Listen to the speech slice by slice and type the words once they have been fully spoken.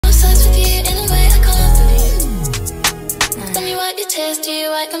Hey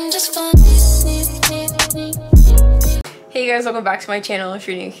guys, welcome back to my channel. If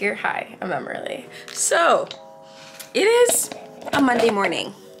you're new here, hi, I'm Emmerly. So, it is a Monday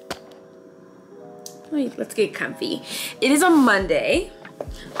morning. Wait, let's get comfy. It is a Monday.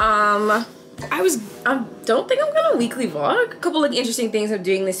 I don't think I'm gonna weekly vlog. A couple like interesting things I'm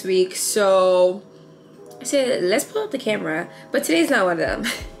doing this week. So I said let's pull out the camera, but today's not one of them.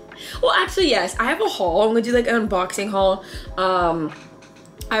 Well, actually, yes, I have a haul. I'm gonna do like an unboxing haul.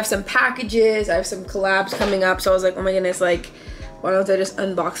 I have some packages, I have some collabs coming up, so I was like, oh my goodness, like, why don't I just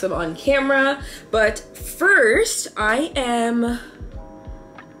unbox them on camera? But first, I'm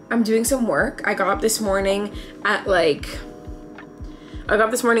doing some work. I got up this morning at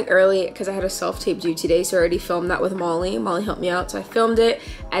early because I had a self-tape due today, so I already filmed that with Molly. Molly helped me out, so I filmed it,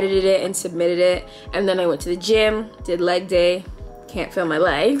 edited it, and submitted it. And then I went to the gym, did leg day. Can't feel my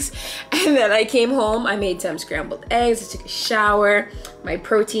legs. And then I came home, I made some scrambled eggs, I took a shower, my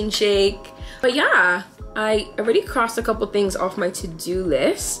protein shake. But yeah, I already crossed a couple things off my to-do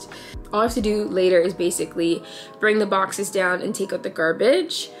list. All I have to do later is basically bring the boxes down and take out the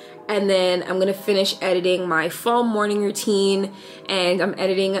garbage. And then I'm gonna finish editing my fall morning routine, and I'm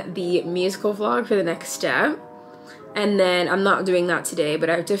editing the musical vlog for the next step. And then I'm not doing that today, but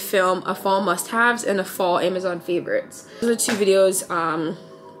I have to film a fall must-haves and a fall Amazon favorites. Those are two videos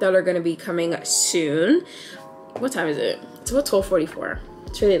that are gonna be coming soon. What time is it? It's about 12:44.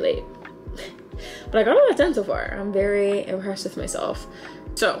 It's really late. But I got all that done so far. I'm very impressed with myself.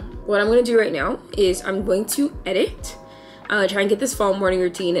 So what I'm gonna do right now is I'm going to edit. I'm gonna try and get this fall morning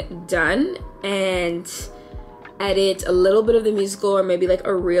routine done and edit a little bit of the musical or maybe like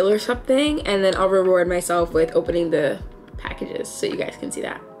a reel or something, and then I'll reward myself with opening the packages so you guys can see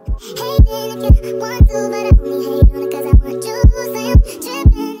that.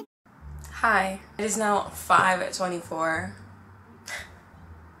 Hi, it is now 5:24.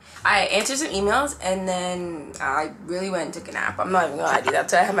 I answered some emails and then I really went and took a nap. I'm not even gonna do that,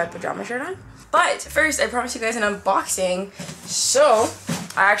 so I have my pajama shirt on. But first, I promised you guys an unboxing, so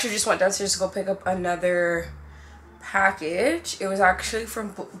I actually just went downstairs to go pick up another package. It was actually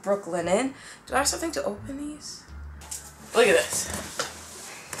from Brooklinen. Do I have something to open these? Look at this.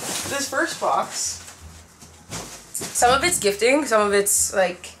 This first box, some of it's gifting, some of it's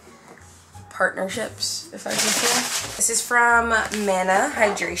like partnerships, if I can say. This is from Mana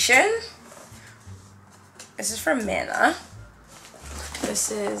Hydration. This is from Mana. This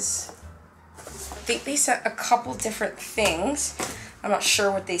is, I think they sent a couple different things. I'm not sure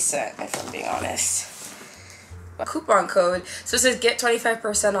what they sent, if I'm being honest. Coupon code, so it says get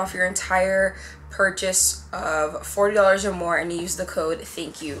 25% off your entire purchase of $40 or more, and you use the code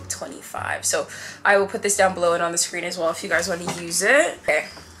thankyou25. So I will put this down below and on the screen as well if you guys want to use it. Okay,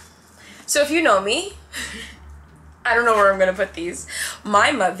 so if you know me, I don't know where I'm gonna put these.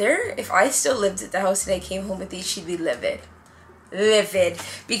 My mother, if I still lived at the house and I came home with these, she'd be livid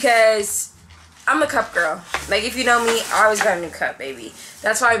because I'm a cup girl. Like, if you know me, I always got a new cup, baby.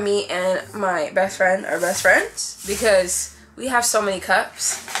 That's why me and my best friend are best friends, because we have so many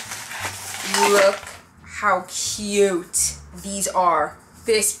cups. Look how cute these are.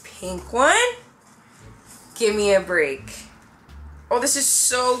 This pink one, give me a break. Oh, this is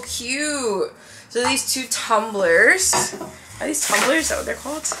so cute. So these two tumblers, are these tumblers? Is that what they're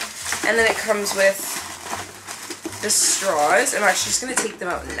called? And then it comes with the straws. I'm actually just gonna take them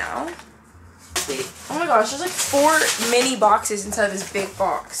out now. Oh my gosh, there's like 4 mini boxes inside this big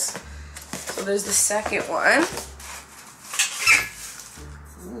box. So there's the second one.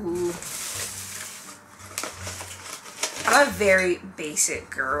 Ooh. I'm a very basic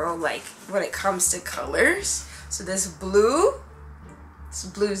girl, like when it comes to colors. So this blue's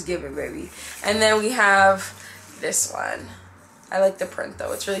given, baby. And then we have this one. I like the print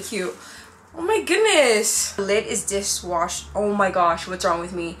though, it's really cute. Oh my goodness. The lid is dishwashed. Oh my gosh, what's wrong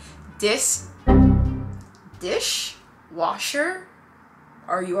with me? Dishwasher?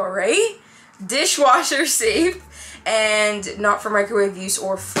 Are you alright? Dishwasher safe and not for microwave use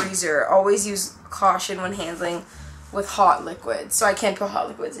or freezer. Always use caution when handling with hot liquids. So I can't put hot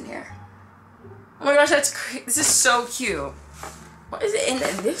liquids in here. Oh my gosh, that's crazy. This is so cute. What is it in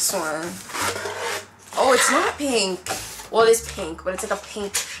this one? Oh, it's not pink. Well, it is pink, but it's like a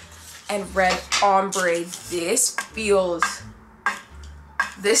pink and red ombre. This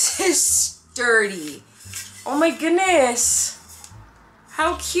is sturdy. Oh my goodness.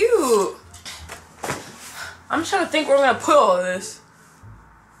 How cute. I'm just trying to think where I'm gonna put all of this.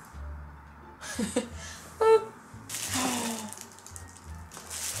 What?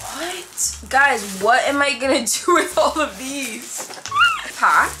 Guys, what am I gonna do with all of these?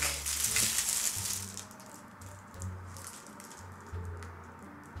 Pack.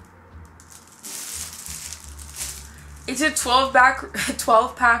 It's a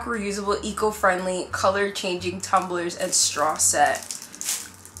 12-pack reusable, eco-friendly, color-changing tumblers and straw set.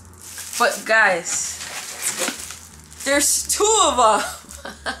 But guys, there's 2 of them.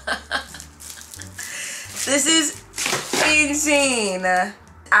 This is insane.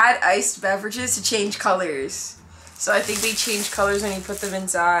 Add iced beverages to change colors. So I think they change colors when you put them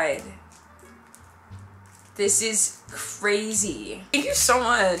inside. This is crazy. Thank you so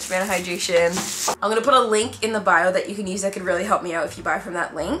much, Man Hydration. I'm gonna put a link in the bio that you can use that could really help me out if you buy from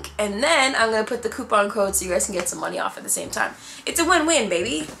that link. And then I'm gonna put the coupon code so you guys can get some money off at the same time. It's a win-win,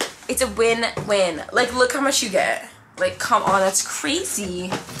 baby. It's a win-win. Like, look how much you get. Like, come on, that's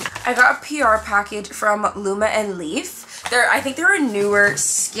crazy. I got a PR package from Luma and Leaf. I think they're a newer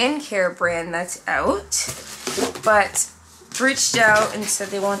skincare brand that's out. But reached out and said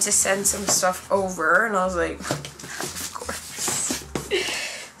they want to send some stuff over, and I was like, of course.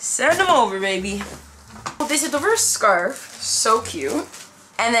 Send them over, baby. They sent over a scarf, so cute.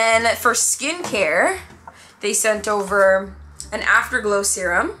 And then for skincare, they sent over an Afterglow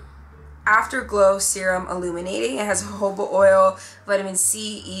serum. Afterglow Serum Illuminating. It has jojoba oil, vitamin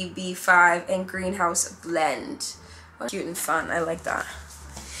C, E, B5, and greenhouse blend. Cute and fun, I like that.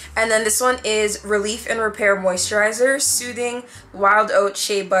 And then this one is Relief and Repair Moisturizer, Soothing, Wild Oat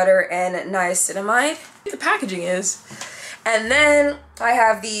Shea Butter, and Niacinamide. The packaging is. And then I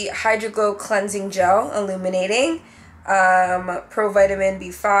have the Hydroglow Cleansing Gel, Illuminating, Pro Vitamin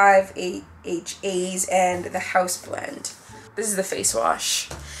B5, AHAs, and the House Blend. This is the face wash.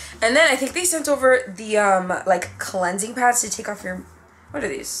 And then I think they sent over the like cleansing pads to take off your. What are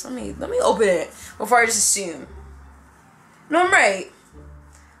these? Let me open it before I just assume. No, I'm right.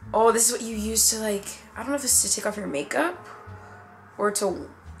 Oh, this is what you use to, like, I don't know if this is to take off your makeup or to,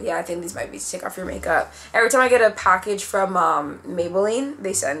 yeah, I think these might be to take off your makeup. Every time I get a package from Maybelline,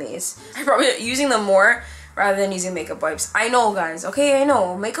 they send these. I'm probably using them more rather than using makeup wipes. I know, guys, okay, I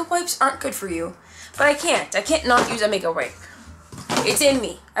know. Makeup wipes aren't good for you, but I can't not use a makeup wipe. It's in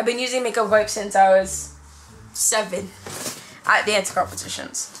me. I've been using makeup wipes since I was 7 at dance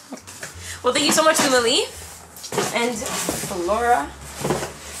competitions. Well, thank you so much, Emmerly and Flora.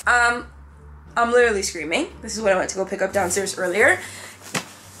 I'm literally screaming. This is what I went to go pick up downstairs earlier.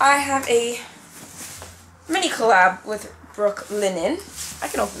 I have a mini collab with Brooklinen. I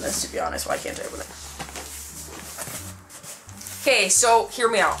can open this, to be honest. Why can't I open it? Okay, so hear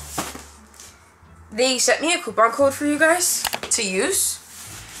me out. They sent me a coupon code for you guys to use.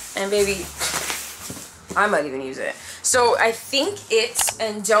 And baby, I might even use it. So I think it's,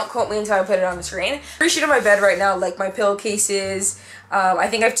 and don't quote me until I put it on the screen. Every sheet on my bed right now, like my pillowcases, I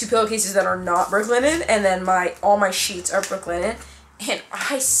think I have 2 pillowcases that are not Brooklinen, and then all my sheets are Brooklinen, and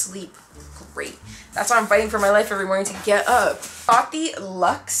I sleep great. That's why I'm fighting for my life every morning to get up. Got the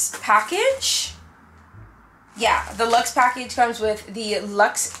Luxe package. Yeah, the Luxe package comes with the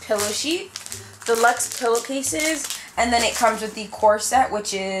Luxe pillow sheet, the Luxe pillowcases, and then it comes with the core set,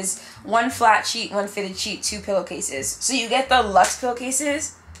 which is 1 flat sheet, 1 fitted sheet, 2 pillowcases. So you get the Luxe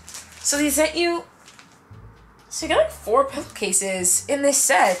pillowcases. So they sent you, so you get like 4 pillowcases in this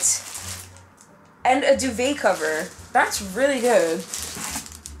set. And a duvet cover. That's really good.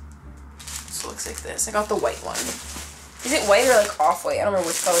 So it looks like this. I got the white one. Is it white or like off-white? I don't remember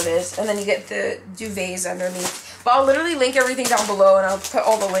which color it is. And then you get the duvets underneath. But I'll literally link everything down below, and I'll put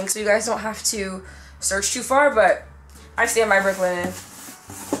all the links so you guys don't have to search too far. But I stand by Brooklinen.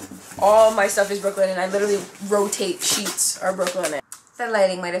 All my stuff is Brooklinen. I literally rotate sheets are Brooklinen. The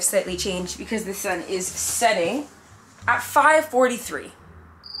lighting might have slightly changed because the sun is setting at 5:43.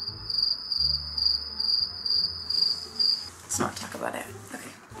 Let's not talk about it. Okay.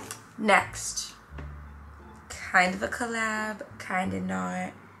 Next. Kind of a collab, kind of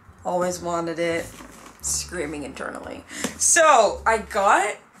not. Always wanted it. Screaming internally. So, I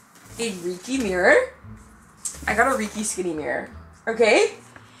got a Reiki mirror. I got a Reiki skinny mirror. Okay?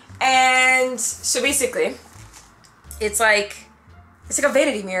 And so basically, it's like a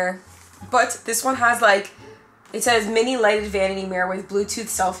vanity mirror. But this one has like, it says mini lighted vanity mirror with Bluetooth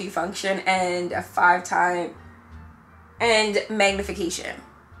selfie function and a 5x and magnification.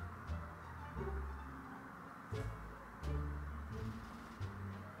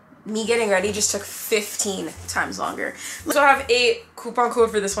 Me getting ready just took 15 times longer. So I have a coupon code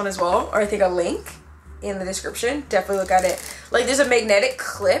for this one as well, or I think a link in the description. Definitely look at it. Like, there's a magnetic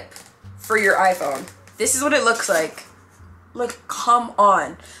clip for your iPhone. This is what it looks like. Like, come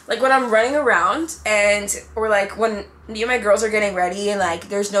on. Like, when I'm running around or like when me and my girls are getting ready and like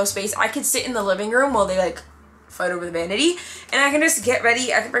there's no space, I can sit in the living room while they like fight over the vanity, and I can just get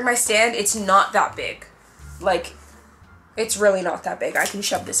ready. I can bring my stand. It's not that big. Like, it's really not that big. I can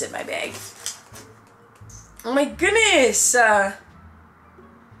shove this in my bag. Oh my goodness. I've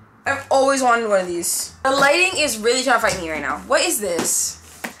always wanted one of these. The lighting is really trying to fight me right now. What is this?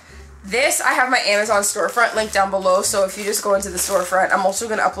 This, I have my Amazon storefront linked down below, so if you just go into the storefront, I'm also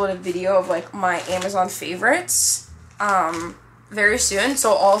going to upload a video of like my Amazon favorites very soon,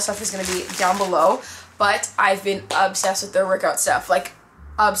 so all stuff is going to be down below. But I've been obsessed with their workout stuff, like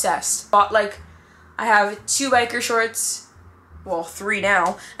obsessed. Bought like, I have 2 biker shorts, well 3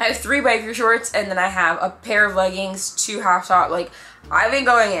 now. I have 3 biker shorts, and then I have a pair of leggings, 2 half top. Like, I've been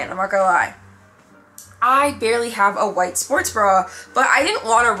going in, I'm not gonna lie. I barely have a white sports bra, but I didn't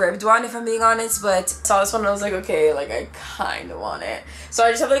want a ribbed one if I'm being honest, but I saw this one and I was like, okay, like I kind of want it. So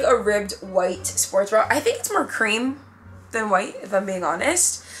I just have like a ribbed white sports bra. I think it's more cream than white if I'm being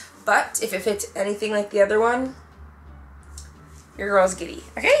honest, but if it fits anything like the other one, your girl's giddy,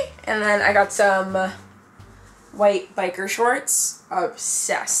 okay? And then I got some white biker shorts,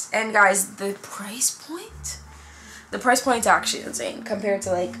 obsessed. And guys, the price point's actually insane compared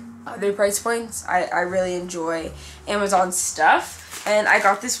to like other price points. I really enjoy Amazon stuff, and I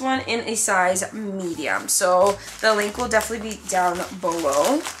got this one in a size medium, so the link will definitely be down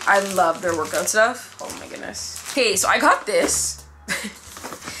below. I love their workout stuff. Oh my goodness. Okay, so I got this.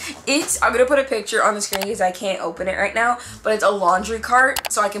 I'm gonna put a picture on the screen because I can't open it right now, but it's a laundry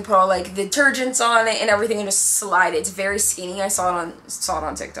cart, so I can put all like the detergents on it and everything and just slide it. It's very skinny. I saw it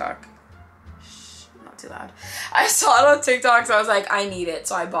on TikTok. Too loud. I saw it on TikTok, so I was like, I need it,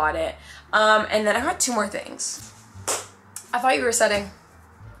 so I bought it. And then I got 2 more things. I thought you were setting.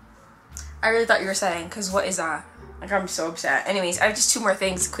 I really thought you were setting, because what is that? Like, I'm so upset. Anyways, I have just 2 more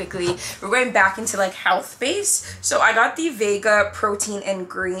things quickly. We're going back into like health base. So I got the Vega protein and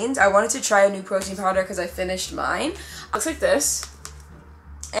greens. I wanted to try a new protein powder because I finished mine. Looks like this.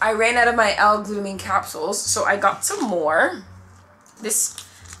 I ran out of my L-glutamine capsules, so I got some more.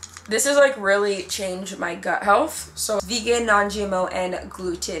 This has like really changed my gut health. So vegan, non-GMO, and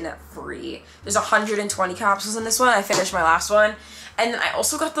gluten-free. There's 120 capsules in this one. I finished my last one. And then I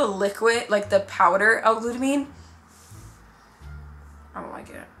also got the liquid, like the powder L-glutamine. I don't like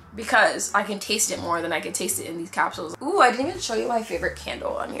it because I can taste it more than I can taste it in these capsules. Ooh, I didn't even show you my favorite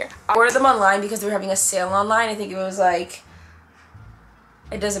candle on here. I ordered them online because they were having a sale online. I think it was like,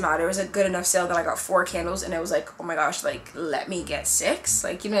 it doesn't matter. It was a good enough sale that I got 4 candles, and I was like, oh my gosh, like, let me get 6.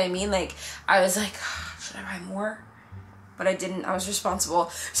 Like, you know what I mean? Like, I was like, should I buy more? But I didn't. I was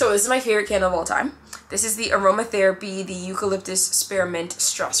responsible. So this is my favorite candle of all time. This is the Aromatherapy, the Eucalyptus Spearmint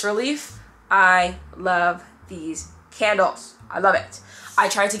Stress Relief. I love these candles. I love it. I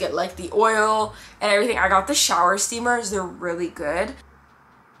tried to get like the oil and everything. I got the shower steamers. They're really good.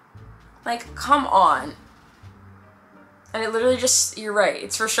 Like, come on. And it literally just, you're right,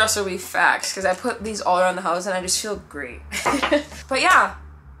 it's for stress relief facts, because I put these all around the house and I just feel great. But yeah,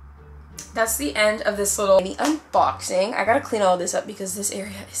 that's the end of this little mini unboxing. I gotta clean all this up because this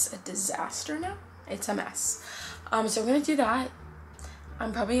area is a disaster now. It's a mess. So I'm gonna do that.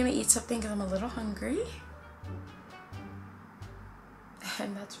 I'm probably gonna eat something because I'm a little hungry.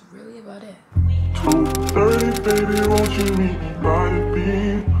 And that's really about it. 2:30, baby, won't you meet me by the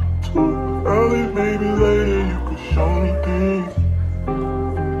beam? Too early, maybe later you could show me things.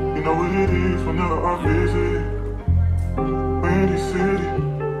 You know what it is whenever I visit Windy City.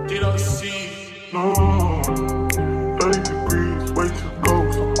 No, 30 degrees, way to go,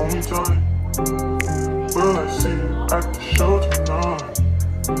 so hold me tight. Will I see you at the show tonight?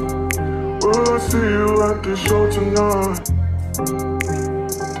 Will I see you at the show tonight?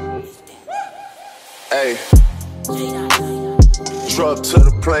 Hey. Truck to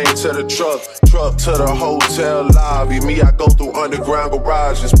the plane, to the truck to the hotel lobby. Me, I go through underground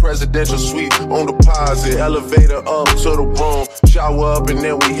garages, presidential suite on deposit, elevator up to the room, shower up and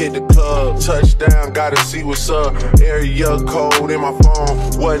then we hit the club. Touchdown, gotta see what's up. Area code in my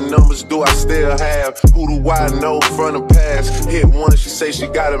phone. What numbers do I still have? Who do I know from the past? Hit one, she say she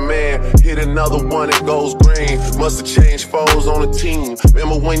got a man. Hit another one, it goes green. Must've changed foes on the team.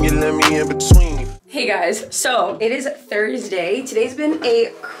 Remember when you let me in between? Hey guys, so it is Thursday. Today's been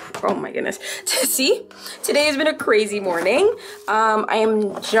a, oh my goodness. See? Today has been a crazy morning.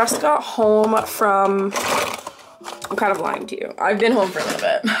 I just got home from, I'm kind of lying to you. I've been home for a little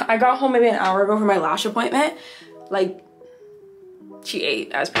bit. I got home maybe an hour ago for my lash appointment. Like, she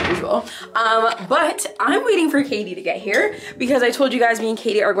ate as per usual. But I'm waiting for Katie to get here because I told you guys me and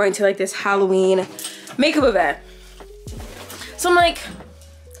Katie are going to like this Halloween makeup event. So I'm like,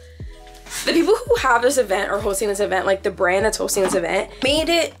 the people who have this event or hosting this event, like the brand that's hosting this event, made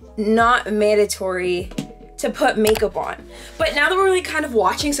it not mandatory to put makeup on. But now that we're like kind of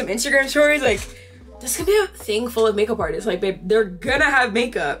watching some Instagram stories, like this could be a thing full of makeup artists. Like, babe, they're gonna have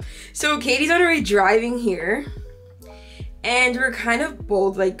makeup. So Katie's on her way driving here, and we're kind of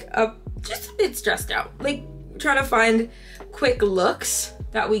both like just a bit stressed out. Like, trying to find quick looks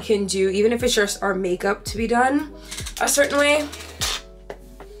that we can do, even if it's just our makeup to be done a certain way.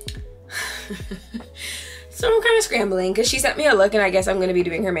 So I'm kind of scrambling because she sent me a look and I guess I'm going to be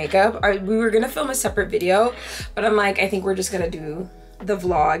doing her makeup. We were going to film a separate video, but I'm like, I think we're just going to do the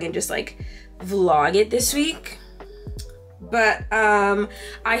vlog and just like vlog it this week. But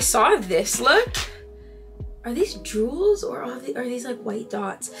I saw this look. Are these jewels or are these like white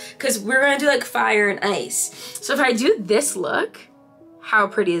dots? Because we're going to do like fire and ice. So if I do this look, how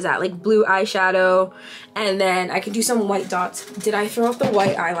pretty is that? Like blue eyeshadow, and then I can do some white dots. Did I throw out the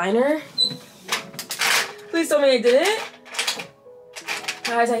white eyeliner? Please tell me I didn't.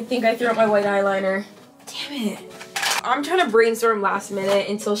 Guys, I think I threw out my white eyeliner. Damn it. I'm trying to brainstorm last minute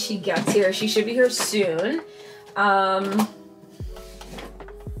until she gets here. She should be here soon. But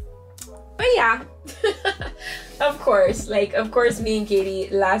yeah. Of course, me and Katie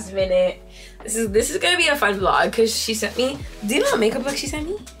last minute. This is gonna be a fun vlog because she sent me, do you know what makeup look she sent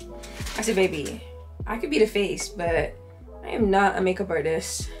me? I said, baby, I could be the face, but I am not a makeup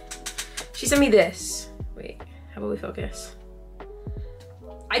artist. She sent me this. Wait, how about we focus?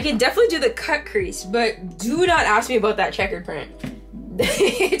 I can definitely do the cut crease, but do not ask me about that checkered print.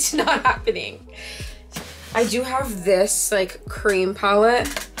 It's not happening. I do have this like cream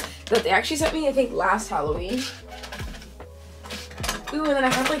palette that they actually sent me, I think, last Halloween. Ooh, and then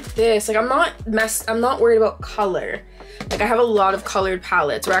I have like this. Like, I'm not worried about color. Like, I have a lot of colored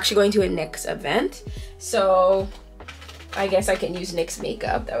palettes. We're actually going to a NYX event, so I guess I can use NYX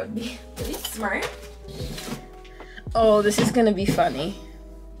makeup. That would be really smart. Oh, this is gonna be funny.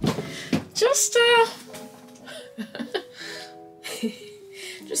 Just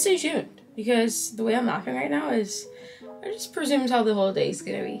just stay tuned, because the way I'm laughing right now is I just presumed how the whole day is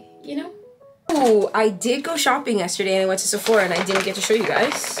gonna be, you know? Oh, I did go shopping yesterday and I went to Sephora and I didn't get to show you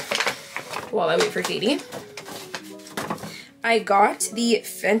guys while I wait for Katie. I got the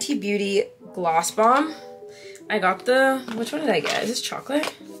Fenty Beauty Gloss Bomb. I got the, which one did I get? Is this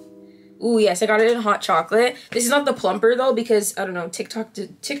chocolate? Ooh, yes, I got it in hot chocolate. This is not the plumper though, because I don't know,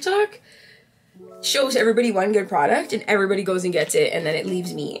 TikTok shows everybody one good product and everybody goes and gets it and then it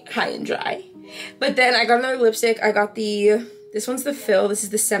leaves me high and dry. But then I got another lipstick. I got this one's the Fill. This is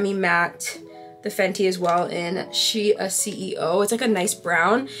the semi-matte, the Fenty as well in She a CEO. It's like a nice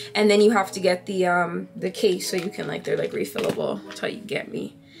brown, and then you have to get the case so you can like, they're like refillable. That's how you get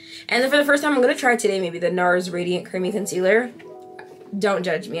me. And then for the first time, I'm gonna try today maybe the NARS Radiant Creamy Concealer. Don't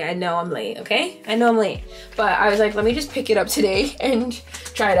judge me, I know I'm late, okay? I know I'm late. But I was like, let me just pick it up today and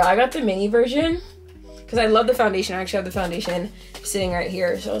try it out. I got the mini version because I love the foundation. I actually have the foundation sitting right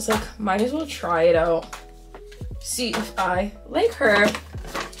here. So I was like, might as well try it out. See if I like her.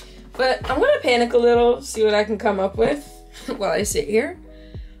 But I'm gonna panic a little, see what I can come up with while I sit here.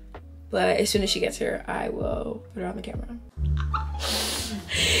 But as soon as she gets here, I will put her on the camera.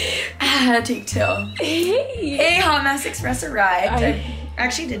 Take two. Hey! Hey, Hot Mess Express arrived. I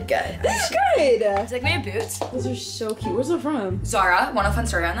actually did good. That's good! It's like my boots. Those are so cute. Where's it from? Zara, want a fun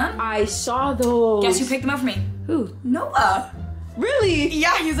story on them? I saw those. Guess who picked them up for me? Who? Noah. Really?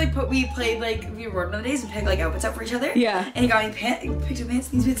 Yeah, he was like, we played like, we were one of the days, we picked like outfits out for each other. Yeah. And he got me pants, he picked up pants,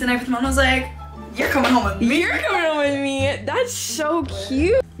 these boots, and I put them on. I was like, you're coming home with me. You're coming home with me. That's so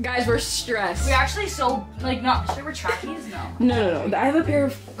cute. Guys, we're stressed. We actually so, like, not, should I wear trackies? No. No. I have a pair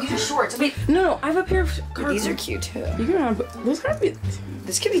of... These are shorts. Wait. No, I have a pair of cargos. These are cute too. You can those gotta be...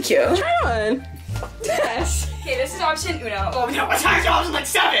 This could be cute. Try on. Yes. Okay, this is option uno. Oh, no, what's option like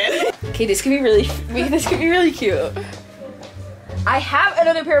 7? Okay, this could be really... Wait, this could be really cute. I have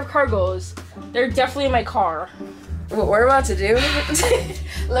another pair of cargos. They're definitely in my car. What we're about to do...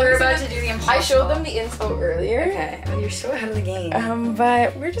 We're about to do the impossible. I showed them the info earlier. Okay. Oh, you're so ahead of the game.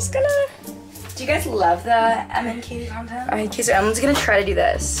 But we're just gonna... Do you guys love the Em and Katie content? Okay, so Emma's gonna try to do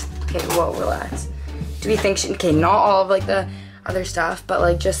this. Okay, whoa, relax. Do we think she... Okay, not all of, like, the other stuff, but,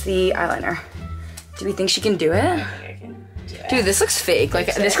 like, just the eyeliner. Do we think she can do it? I can do it. Dude, this looks fake.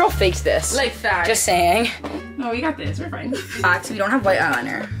 Like, this girl fakes this. Like, facts. Just saying. No, we got this. We're fine. Facts, we don't have white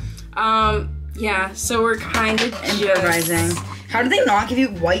eyeliner. Yeah, so we're kind of improvising. How did they not give you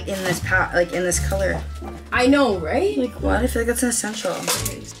white in this in this color? I know, right? Like, what? I feel like that's an essential.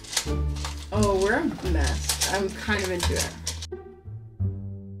 Oh, we're a mess. I'm kind of into it.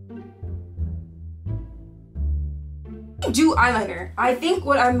 Do eyeliner. I think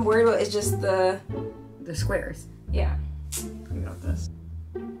what I'm worried about is just the squares. Yeah. I got this.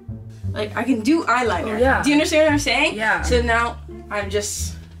 Like, I can do eyeliner. Oh, yeah. Do you understand what I'm saying? Yeah. So now I'm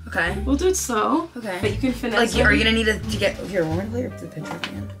just... Okay. We'll do it slow. Okay. But you can finesse. Like, are you gonna need to get here? Want me to play up the picture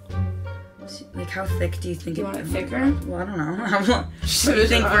again? Like, how thick do you think You want it thicker? Well, I don't know. What do you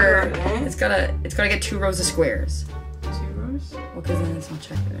think for? It's gotta get 2 rows of squares. 2 rows? Well, because then it's not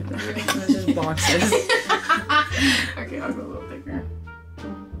checkered. It's just boxes. Okay, I'll go a little thicker.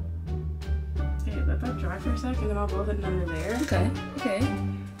 Okay, let that dry for a sec, and then I'll build it under there. Okay.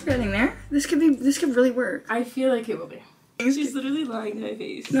 Getting there. This could really work. I feel like it will be. She's literally lying to my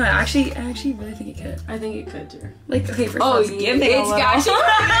face. No, I actually really think it could. I think it could too. Like, okay, first oh, let's give me it's got you.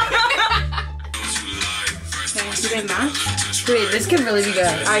 Okay, do they match? Wait, this could really be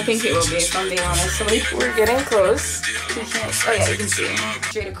good. I think it will be, if I'm being honest. So like, we're getting close. Oh yeah, you can see.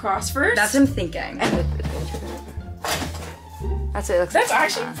 Straight across first. That's what I'm thinking. That's what it looks like. That's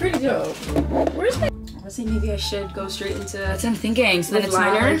actually pretty dope. Where's my... I was saying maybe I should go straight into... That's what I'm thinking. So then it's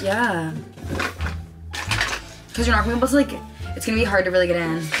liner? not like, yeah. Because you're not going to be able to, like, it's going to be hard to really get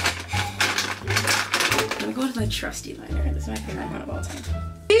in. I'm going to go with my trusty liner. This is my favorite one of all time.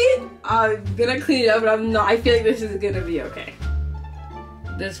 I'm going to clean it up, but I'm not... I feel like this is going to be okay.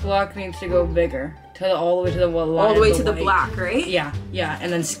 This block needs to go bigger. All the way to the line. All the way to the black, right? Yeah.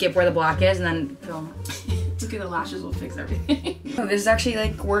 And then skip where the black is and then fill. It's okay, the lashes will fix everything. Oh, this is actually,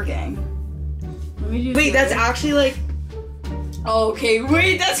 like, working. Let me do wait, that's actually, like... Okay,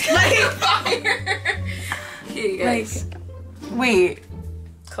 wait, that's kind of fire! Okay, guys. Like, wait.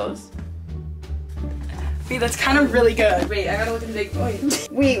 Close. Wait, that's kind of really good. Wait, I gotta look at the big point.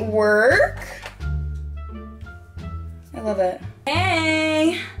 Wait, work? I love it.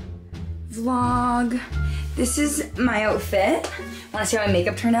 Hey! Vlog. This is my outfit. Wanna see how my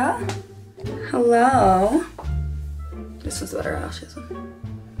makeup turned out? Hello. This was the better lashes.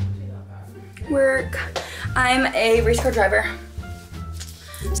 Work. I'm a race car driver.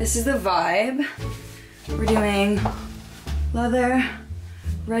 This is the vibe. We're doing leather,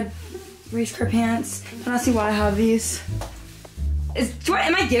 red race car pants. Wanna see why I have these?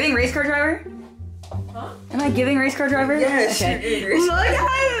 Am I giving race car driver? Huh? Am I giving race car driver? Yes. Okay. Look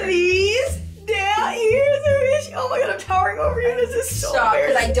at these down ears. Oh my god, I'm towering over you. This is so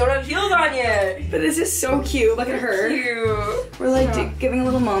because I don't have heels on yet. But this is so cute. Look at her. Cute. We're like giving a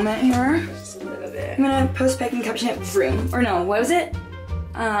little moment here. Just a little bit. I'm gonna post packing caption it vroom. Or no, what was it?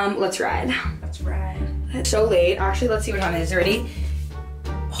 Let's ride. Let's ride. It's so late. Actually, let's see what time it is already.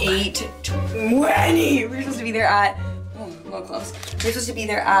 8:20. We're supposed to be there at, oh, a little close. We're supposed to be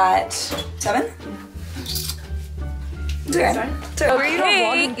there at 7? It's okay. So,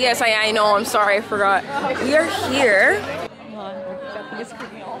 Hey, yes, I know. I'm sorry, I forgot. We are here.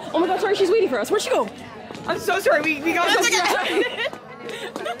 Oh my god, sorry, she's waiting for us. Where'd she go? I'm so sorry. We got so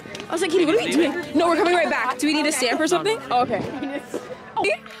I was like, Katie, what are we doing? No, we're coming right back. Do we need a stamp or something? Oh, okay.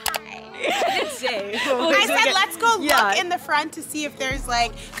 I said let's go look in the front to see if there's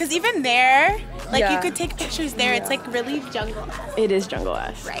like, because even there, like you could take pictures there. It's like really jungle-esque. It is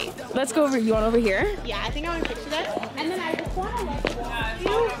jungle-esque. Right. Let's go over. You want over here? Yeah, I think I want to picture that. And then I just want to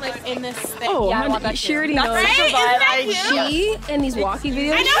like in this thing. Oh, yeah, she already knows. Right? Isn't that cute? She, in these walking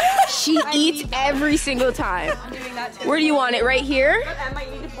videos, I know. she eats every single time. I'm doing that too. Where do you want it? Right here? I might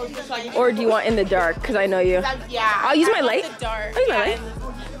need to post it so I can. Or do you want in the dark? Because I know you. Yeah. I'll use my I light. want the dark. I'll use my light.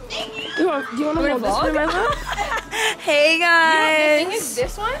 Do you want to hold this for my love? Hey guys. The thing is,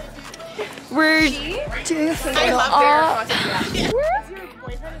 this one. We're doing a thing. I love their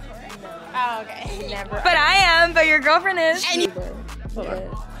Oh, okay. Never. But I am, but your girlfriend is. Hold on.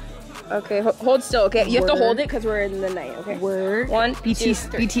 Okay, hold still, okay? You have to hold it because we're in the night, okay? Word. 1, 2,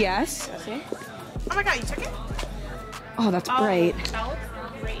 3. BTS. Okay. Oh my god, you took it? Oh, that's bright. That looks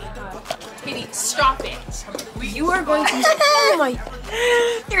great. Katie, stop it. You are going to. Oh my.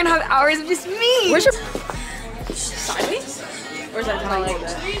 You're gonna have hours of just me. Where's your. Sideways? Or is that kind of like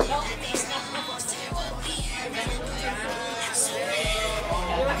that?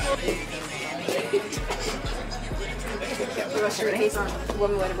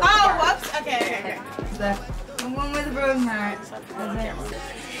 Oh, whoops. Okay. The one with the broken heart.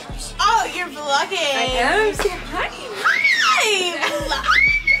 Oh, you're vlogging. I am. Say hi.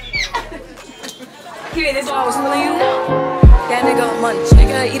 Here, this all was for you. That nigga a munch.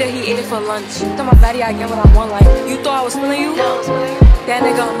 Nigga eat it, he ate it for lunch. Throw my fatty, I get what I want. Like you thought I was feeling you. That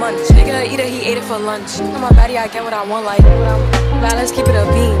nigga a munch. Nigga eat it, he ate it for lunch. Throw my fatty, I get what I want. Like now let's keep it a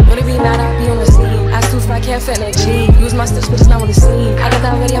beam. When it be night, I be on the scene. I stoop if I can't fit in a jean. Use my steps, but it's not what it seems. I got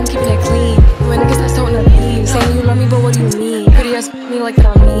that ready, I'm keeping it clean. When niggas that's toting the beam. Saying you love me, but what do you mean? Pretty ass me like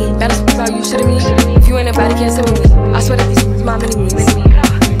that on me. Better speak about you shitting me. If you ain't nobody, can't sit with me. I swear that these my mini-me's.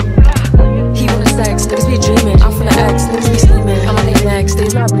 He wanna sex, niggas be dreaming. I'm from the X, niggas be sleeping. I'm on their necks,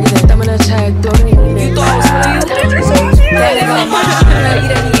 they's not breathing. I'm gonna check, don't need me. You thought I was for you? That nigga a munch. Nigga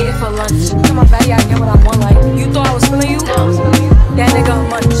eat it, he ate it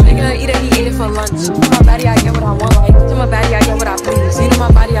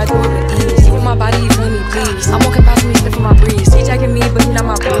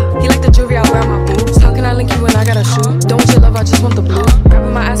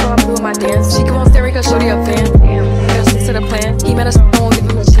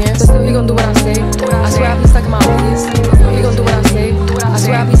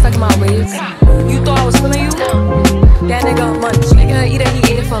my ways.